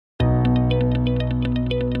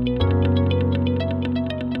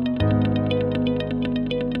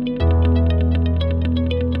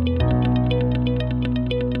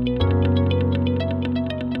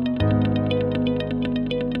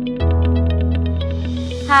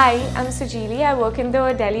Hi, I'm Sujili. I work in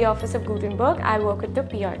the Delhi office of Gutenberg. I work with the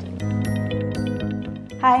PR team.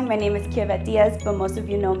 Hi, my name is Kia Diaz, but most of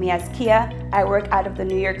you know me as Kia. I work out of the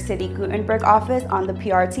New York City Gutenberg office on the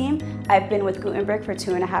PR team. I've been with Gutenberg for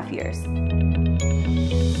 2.5 years.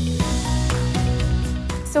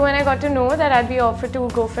 So when I got to know that I'd be offered to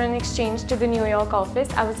go for an exchange to the New York office,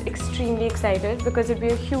 I was extremely excited because it'd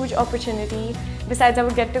be a huge opportunity. Besides, I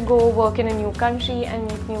would get to go work in a new country and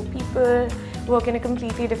meet new people, work in a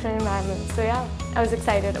completely different environment. So yeah, I was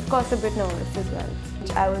excited. Of course, a bit nervous as well.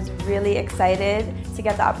 I was really excited to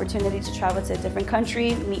get the opportunity to travel to a different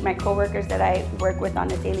country, meet my coworkers that I work with on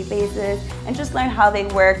a daily basis, and just learn how they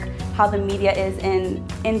work, how the media is in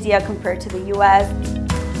India compared to the US.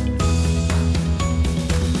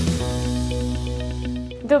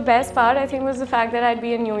 The best part, I think, was the fact that I'd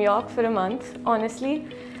be in New York for a month, honestly.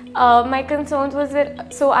 My concerns was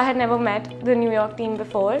that, so I had never met the New York team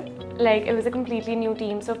before. Like, it was a completely new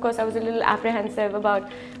team, so of course I was a little apprehensive about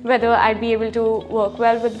whether I'd be able to work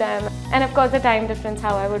well with them. And of course the time difference,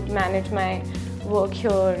 how I would manage my work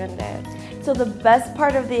here and there. So the best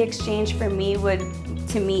part of the exchange for me would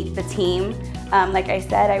to meet the team. Like I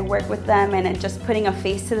said, I work with them, and just putting a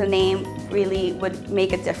face to the name really would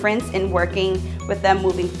make a difference in working with them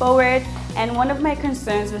moving forward. And one of my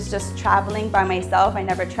concerns was just traveling by myself. I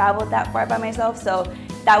never traveled that far by myself, so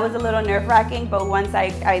that was a little nerve-wracking, but once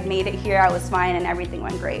I made it here, I was fine and everything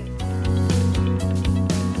went great.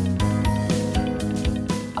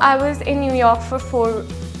 I was in New York for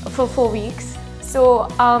four weeks. So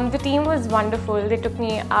the team was wonderful. They took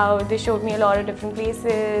me out, they showed me a lot of different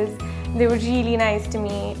places. They were really nice to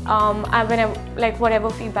me. Like whatever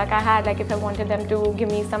feedback I had, like if I wanted them to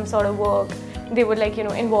give me some sort of work, they would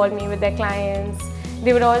involve me with their clients.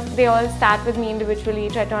 They all sat with me individually,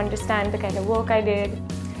 tried to understand the kind of work I did.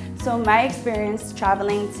 So my experience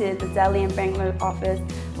traveling to the Delhi and Bangalore office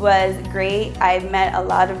was great. I met a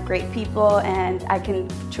lot of great people, and I can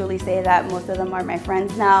truly say that most of them are my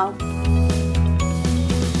friends now.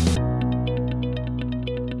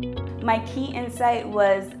 My key insight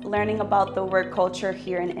was learning about the work culture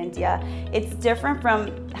here in India. It's different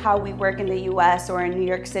from how we work in the US or in New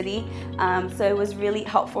York City, so it was really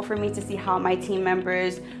helpful for me to see how my team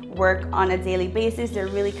members work on a daily basis. They're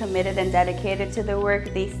really committed and dedicated to their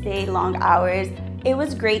work. They stay long hours. It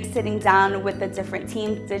was great sitting down with the different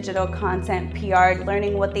teams, digital content, PR,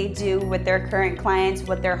 learning what they do with their current clients,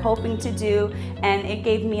 what they're hoping to do, and it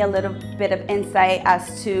gave me a little bit of insight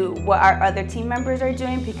as to what our other team members are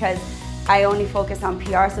doing, because I only focus on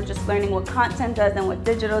PR, so just learning what content does and what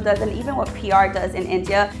digital does and even what PR does in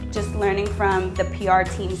India, just learning from the PR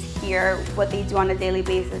teams here, what they do on a daily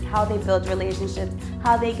basis, how they build relationships,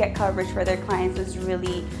 how they get coverage for their clients was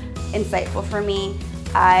really insightful for me.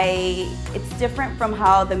 It's different from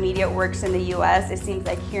how the media works in the US. It seems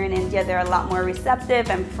like here in India they're a lot more receptive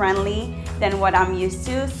and friendly than what I'm used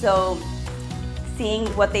to. So seeing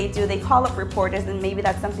what they do, they call up reporters, and maybe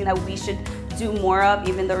that's something that we should do more of,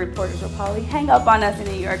 even though reporters will probably hang up on us in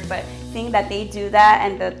New York. But seeing that they do that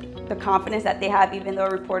and the confidence that they have, even though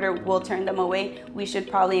a reporter will turn them away, we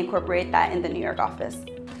should probably incorporate that in the New York office.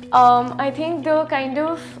 I think the kind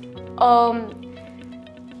of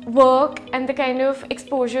work and the kind of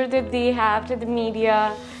exposure that they have to the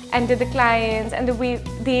media and to the clients and the way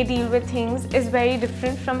they deal with things is very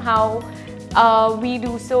different from how we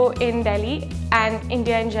do so in Delhi and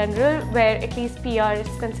India in general, where at least PR is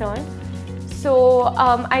concerned. So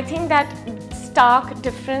I think that stark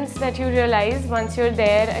difference that you realize once you're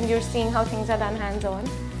there and you're seeing how things are done hands-on,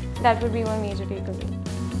 that would be one major takeaway.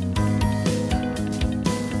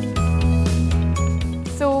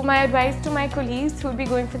 So my advice to my colleagues who will be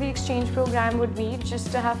going for the exchange program would be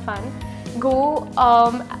just to have fun. Go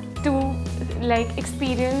to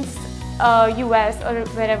experience US or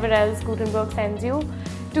wherever else Gutenberg sends you,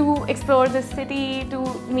 to explore the city, to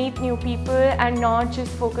meet new people, and not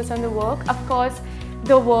just focus on the work. Of course,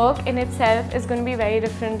 the work in itself is going to be very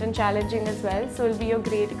different and challenging as well, so it'll be a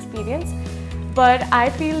great experience. But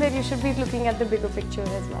I feel that you should be looking at the bigger picture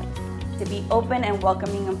as well. To be open and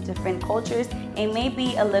welcoming of different cultures. It may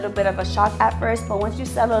be a little bit of a shock at first, but once you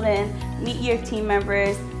settle in, meet your team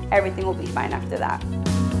members, everything will be fine after that.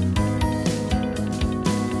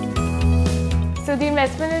 So the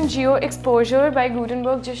investment in geo exposure by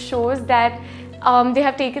Gutenberg just shows that they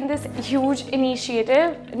have taken this huge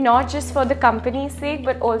initiative, not just for the company's sake,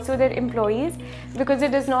 but also their employees, because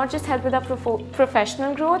it does not just help with our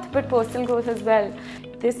professional growth, but personal growth as well.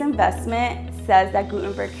 This investment says that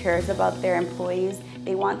Gutenberg cares about their employees.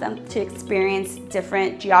 They want them to experience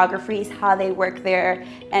different geographies, how they work there,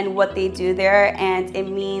 and what they do there. And it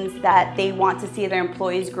means that they want to see their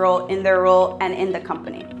employees grow in their role and in the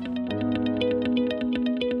company.